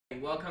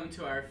welcome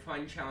to our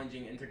fun,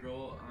 challenging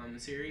integral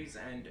series,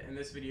 and in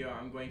this video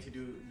I'm going to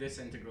do this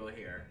integral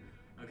here.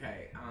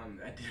 Okay,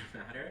 that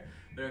didn't matter,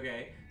 but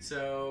okay,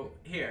 so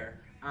here,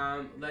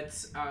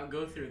 let's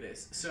go through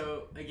this.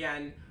 So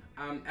again,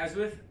 as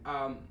with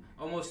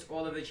almost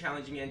all of the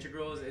challenging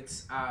integrals,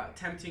 it's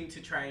tempting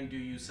to try and do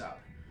u sub.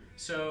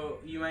 So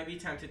you might be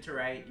tempted to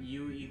write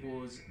u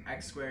equals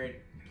x squared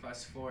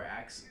plus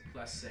 4x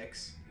plus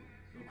 6.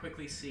 We'll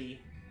quickly see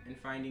in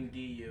finding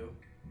du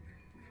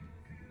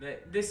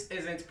that this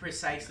isn't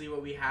precisely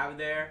what we have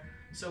there.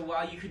 So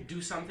while you could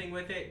do something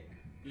with it,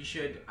 you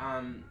should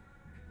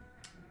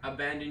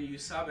abandon u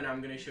sub, and I'm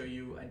going to show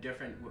you a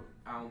different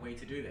way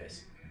to do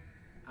this.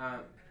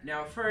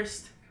 Now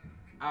first,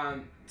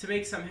 to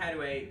make some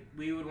headway,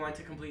 we would want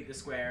to complete the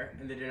square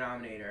in the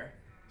denominator.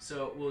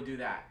 So we'll do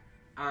that.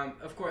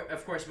 Of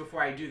course,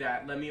 before I do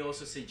that, let me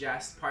also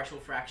suggest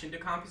partial fraction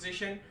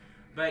decomposition.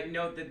 But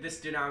note that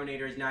this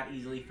denominator is not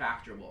easily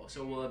factorable,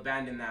 so we'll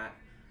abandon that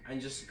and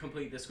just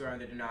complete the square on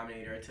the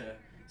denominator to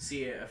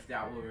see if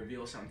that will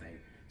reveal something.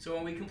 So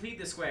when we complete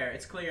the square,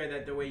 it's clear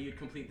that the way you'd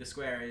complete the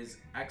square is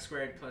x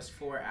squared plus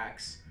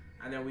 4x,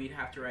 and then we'd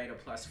have to write a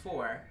plus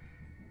 4,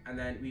 and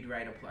then we'd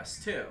write a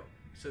plus 2.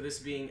 So this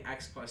being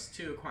x plus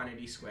 2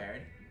 quantity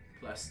squared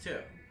plus 2.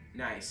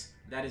 Nice.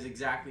 That is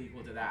exactly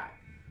equal to that.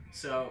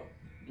 So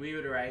we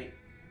would write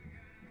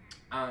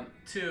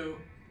 2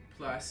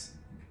 plus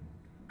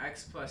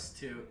x plus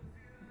 2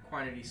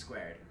 quantity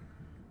squared.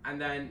 And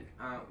then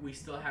we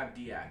still have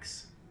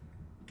dx.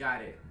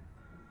 Got it.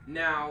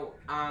 Now,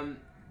 I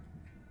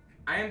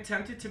am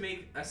tempted to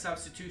make a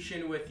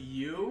substitution with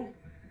u,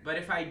 but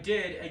if I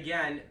did,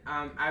 again,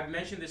 I've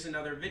mentioned this in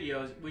other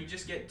videos, we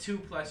just get 2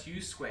 plus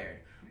u squared.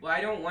 Well,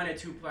 I don't want a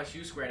 2 plus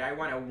u squared, I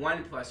want a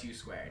 1 plus u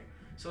squared.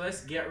 So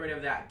let's get rid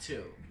of that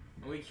too.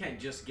 And we can't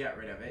just get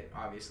rid of it,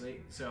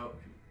 obviously. So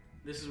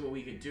this is what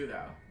we could do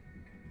though.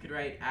 We could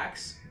write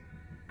x,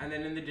 and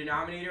then in the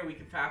denominator we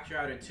could factor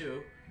out a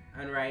 2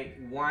 and write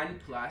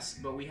 1 plus,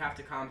 but we have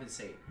to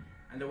compensate.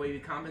 And the way we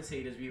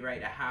compensate is we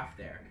write a half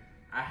there.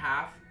 A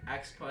half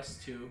x plus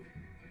 2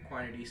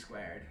 quantity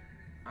squared.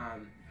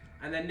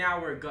 And then now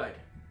we're good.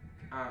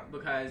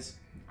 Because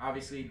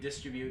obviously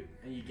distribute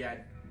and you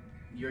get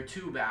your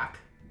 2 back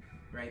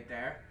right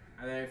there.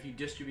 And then if you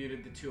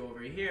distributed the 2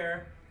 over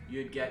here,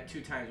 you'd get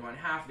 2 times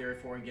 1/2,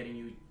 therefore getting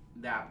you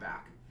that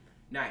back.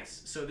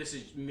 Nice. So this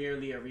is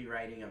merely a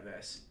rewriting of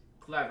this.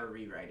 Clever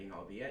rewriting,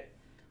 albeit.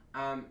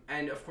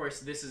 And of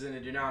course this is in the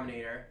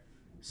denominator,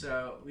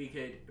 so we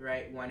could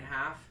write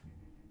 1/2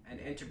 an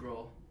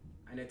integral,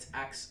 and it's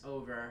x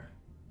over,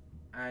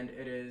 and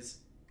it is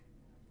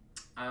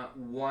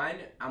 1.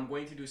 I'm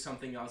going to do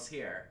something else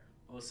here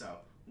also.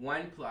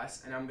 1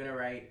 plus, and I'm going to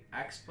write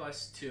x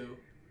plus 2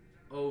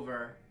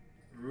 over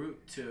root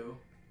 2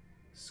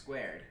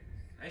 squared.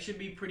 That should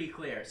be pretty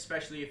clear,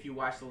 especially if you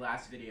watched the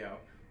last video.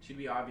 It should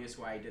be obvious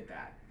why I did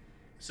that.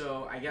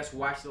 So I guess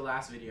watch the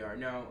last video, or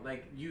no,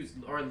 like use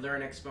or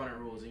learn exponent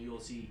rules, and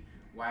you'll see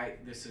why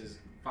this is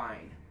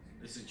fine.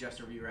 This is just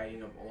a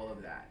rewriting of all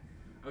of that.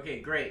 Okay,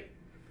 great.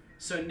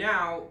 So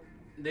now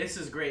this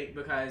is great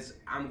because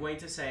I'm going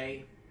to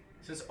say,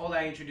 since all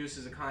I introduced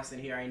is a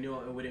constant here, I knew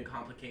it wouldn't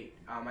complicate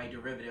my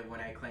derivative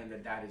when I claim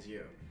that that is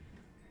u.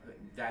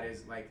 That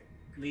is, like,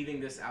 leaving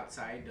this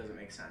outside doesn't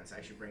make sense.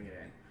 I should bring it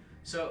in.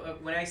 So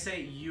when I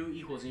say u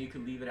equals, and you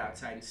can leave it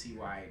outside and see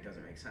why it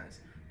doesn't make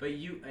sense. But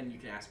you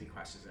can ask me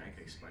questions and I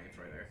can explain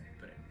further,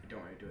 but I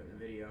don't want to do it in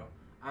the video.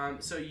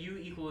 So u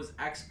equals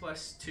x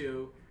plus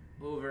 2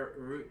 over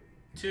root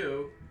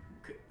 2.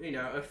 You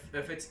know,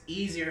 if it's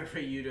easier for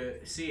you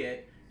to see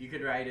it, you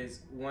could write as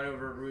 1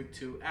 over root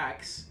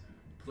 2x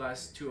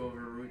plus 2 over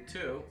root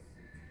 2.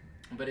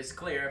 But it's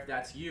clear if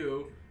that's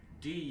u,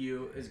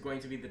 du is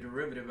going to be the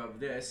derivative of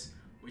this,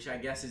 which I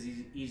guess is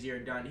easier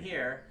done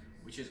here,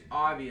 which is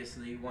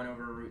obviously 1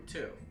 over root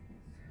 2.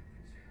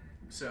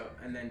 So,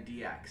 and then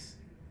dx.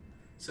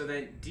 So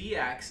then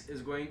dx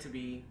is going to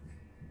be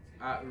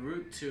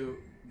root 2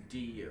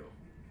 du.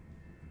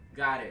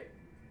 Got it.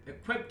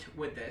 Equipped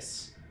with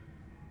this,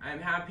 I'm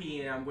happy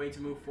and I'm going to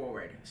move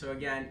forward. So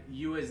again,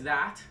 u is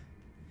that,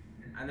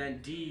 and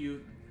then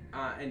du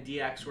and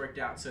dx worked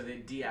out so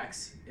that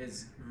dx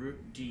is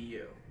root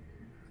du.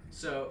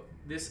 So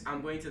this,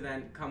 I'm going to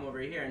then come over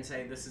here and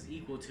say this is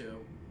equal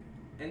to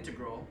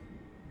integral,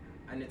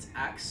 and it's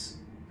x,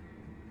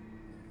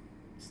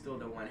 still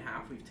the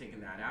 1/2, we've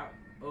taken that out,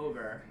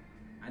 over,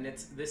 and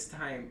it's this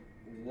time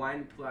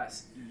 1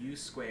 plus u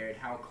squared.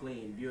 How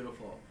clean,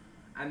 beautiful.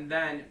 And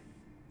then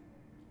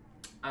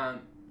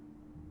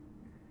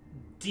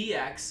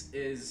dx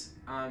is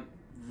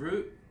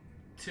root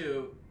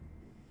 2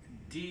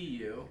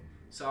 du,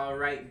 so I'll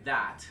write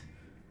that.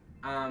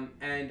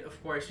 And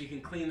of course we can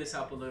clean this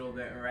up a little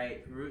bit and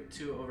write root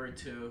 2 over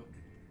 2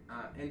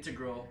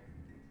 integral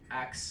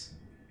x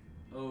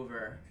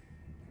over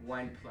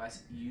 1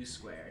 plus u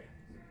squared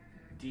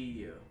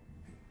du.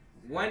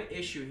 One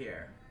issue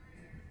here,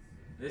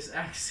 this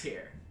x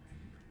here.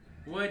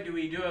 What do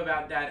we do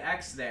about that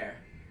x there?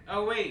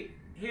 Oh wait,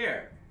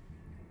 here.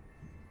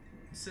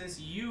 since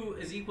u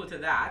is equal to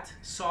that,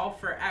 solve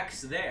for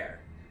x there,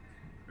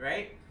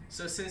 right?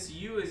 So since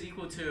u is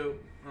equal to,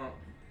 oh,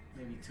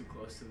 maybe too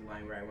close to the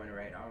line where I want to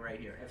write, I'll write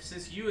here.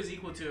 Since u is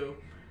equal to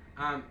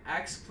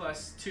x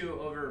plus 2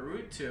 over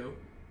root 2,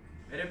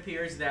 it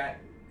appears that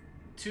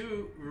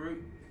 2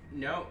 root,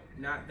 no,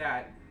 not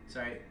that,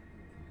 sorry,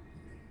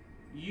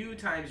 u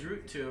times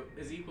root 2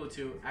 is equal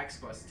to x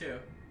plus 2.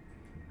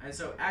 And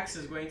so x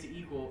is going to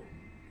equal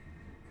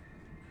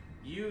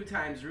u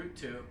times root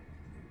 2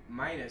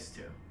 minus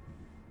 2.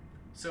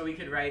 So we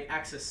could write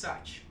x as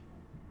such.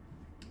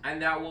 And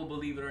that will,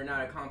 believe it or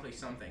not, accomplish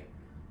something.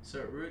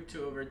 So root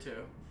 2 over 2.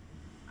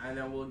 And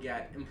then we'll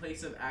get, in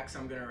place of x,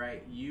 I'm going to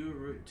write u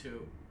root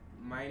 2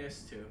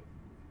 minus 2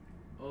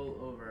 all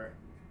over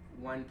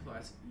 1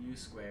 plus u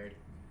squared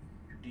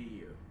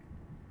du.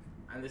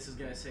 And this is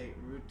going to say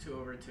root 2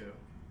 over 2.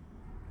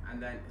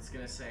 And then it's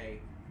going to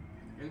say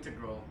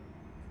integral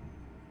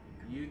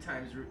u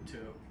times root 2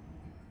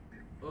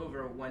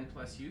 over 1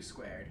 plus u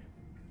squared.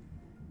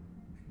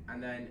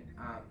 And then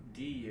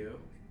du,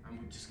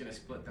 I'm just going to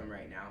split them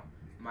right now,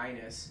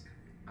 minus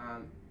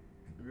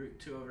root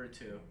 2 over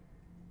 2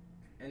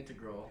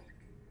 integral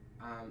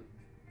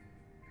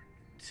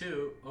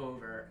 2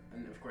 over,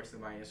 and of course the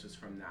minus was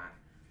from that,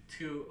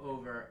 2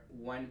 over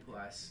 1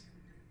 plus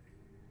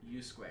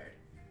u squared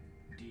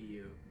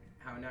du.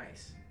 How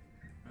nice.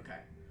 Okay.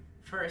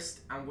 First,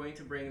 I'm going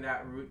to bring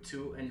that root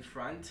 2 in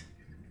front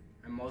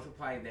and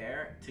multiply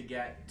there to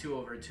get 2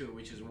 over 2,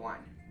 which is 1.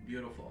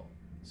 Beautiful.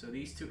 So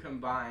these two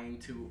combine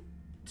to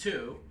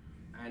 2,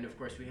 and of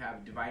course we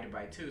have divided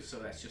by 2, so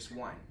that's just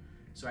 1.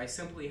 So I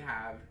simply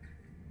have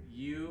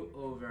u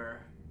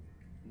over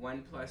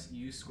 1 plus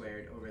u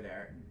squared over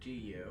there,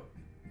 du.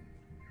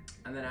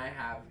 And then I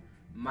have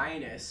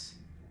minus,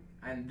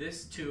 and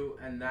this 2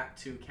 and that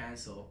 2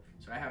 cancel.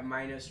 So I have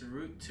minus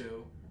root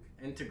 2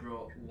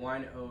 integral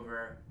 1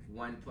 over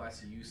 1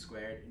 plus u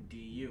squared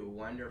du.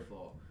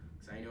 Wonderful.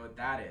 So I know what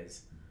that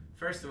is.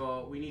 First of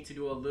all, we need to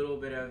do a little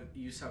bit of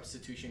u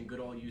substitution, good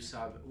old u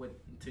sub,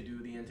 to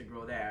do the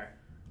integral there.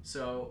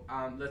 So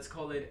let's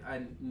call it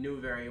a new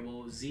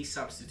variable, z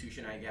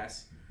substitution, I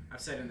guess. I've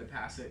said in the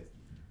past that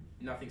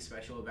nothing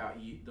special about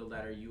the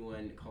letter u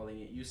and calling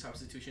it u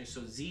substitution.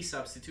 So z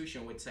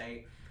substitution would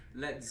say,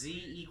 let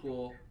z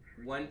equal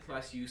 1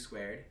 plus u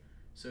squared.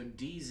 So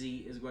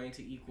dz is going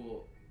to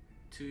equal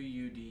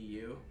 2u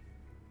du.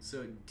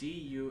 So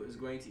du is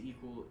going to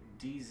equal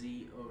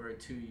dz over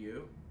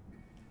 2u.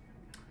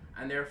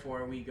 And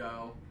therefore we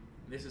go,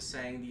 this is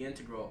saying the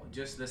integral,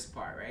 just this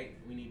part, right?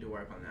 We need to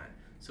work on that.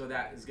 So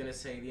that is going to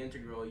say the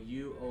integral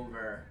u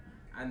over,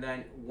 and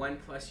then 1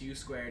 plus u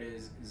squared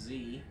is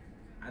z,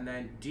 and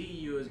then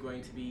du is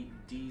going to be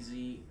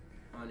dz,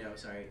 oh no,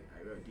 sorry,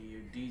 I wrote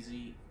du,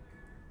 dz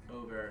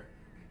over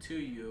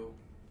 2u,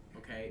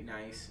 okay,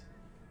 nice.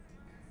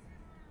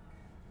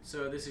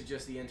 So this is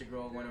just the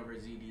integral 1 over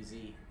z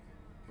dz,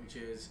 which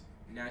is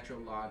natural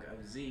log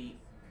of z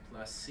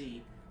plus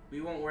c. We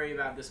won't worry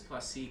about this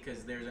plus c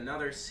because there's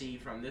another c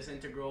from this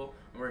integral,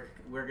 and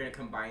we're going to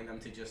combine them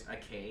to just a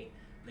k.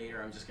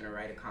 Later I'm just going to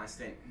write a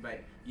constant, but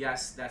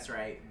yes, that's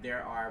right,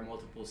 there are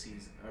multiple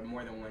c's, or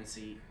more than one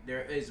c.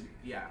 There is,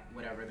 yeah,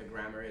 whatever the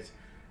grammar is,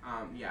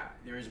 yeah,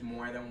 there is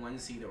more than one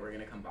c that we're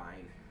going to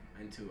combine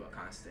into a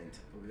constant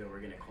that we're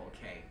going to call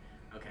k.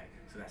 Okay,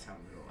 so that's how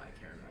little I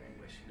care about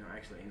English. No,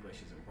 actually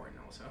English is important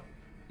also.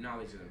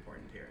 Knowledge is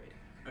important, period.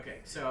 Okay,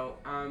 so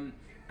ln,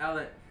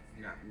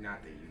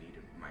 not that you need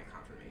my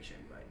confirmation,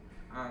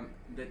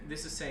 but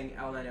this is saying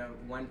ln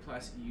of 1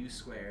 plus u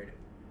squared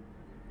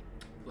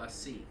plus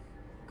c.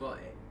 Got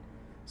it.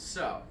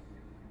 So,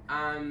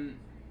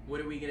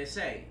 what are we gonna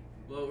say?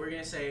 Well, we're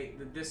gonna say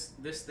that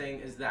this thing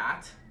is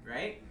that,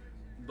 right?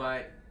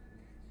 But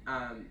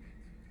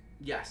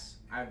yes,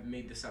 I've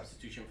made the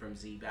substitution from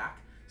z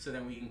back, so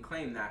then we can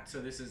claim that.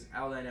 So this is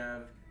ln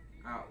of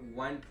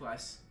 1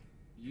 plus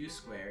u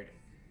squared,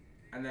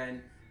 and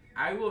then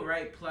I will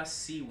write plus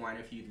c1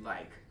 if you'd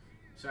like.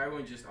 So I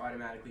won't just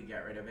automatically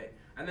get rid of it.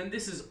 And then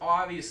this is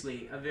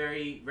obviously a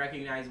very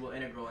recognizable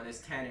integral, and it's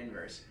tan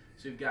inverse.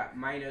 So we've got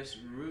minus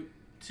root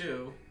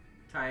 2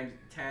 times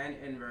tan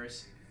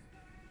inverse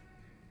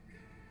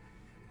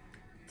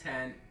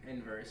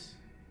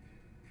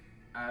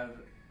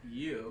of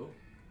u,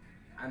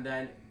 and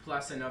then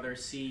plus another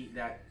c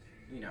that,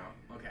 you know,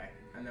 okay,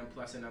 and then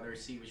plus another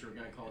c which we're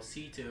going to call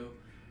c2,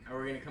 and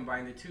we're going to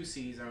combine the two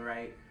c's and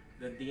write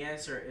that the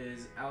answer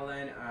is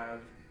ln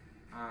of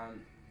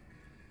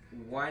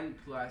 1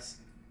 plus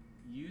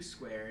u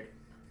squared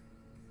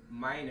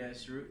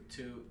minus root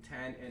 2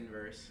 tan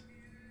inverse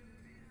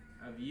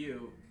of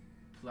u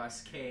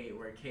plus k,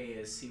 where k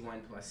is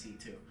c1 plus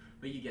c2.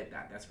 But you get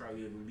that. That's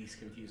probably the least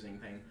confusing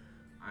thing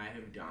I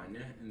have done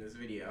in this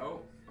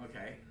video.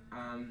 Okay.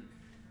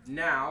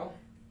 Now,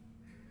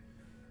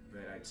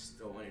 but I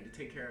still wanted to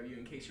take care of you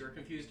in case you were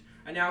confused.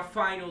 And now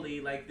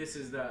finally, like, this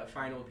is the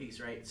final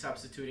piece, right?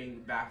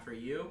 Substituting back for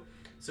u.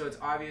 So it's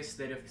obvious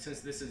that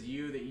since this is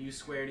u, that u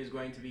squared is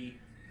going to be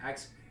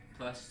x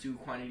plus 2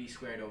 quantity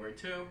squared over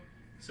 2.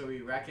 So we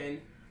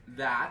reckon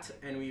that,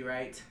 and we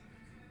write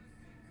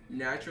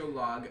natural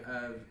log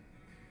of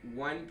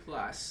 1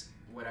 plus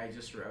what I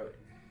just wrote,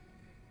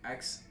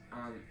 x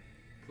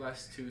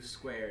plus 2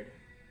 squared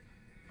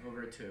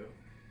over 2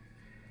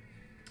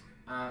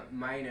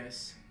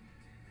 minus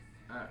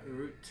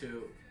root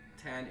 2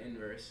 tan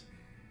inverse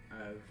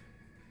of,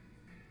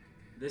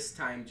 this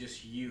time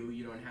just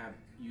you don't have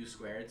u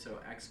squared, so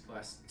x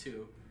plus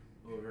 2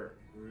 over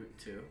root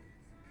 2,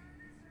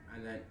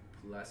 and then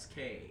plus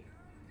k,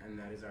 and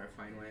that is our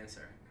final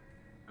answer.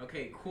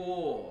 Okay,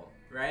 cool,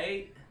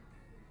 right?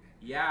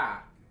 Yeah,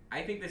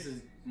 I think this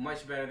is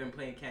much better than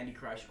playing Candy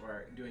Crush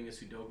or doing a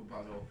Sudoku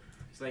puzzle.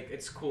 It's like,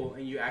 it's cool,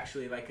 and you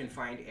actually like can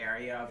find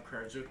area of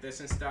curves with this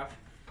and stuff.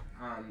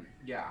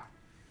 Yeah,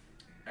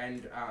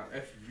 and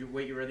if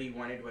what you really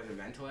wanted was a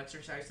mental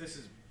exercise, this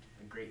is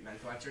a great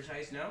mental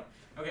exercise, no?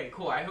 Okay,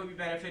 cool, I hope you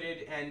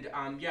benefited,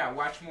 and yeah,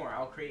 watch more,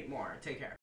 I'll create more. Take care.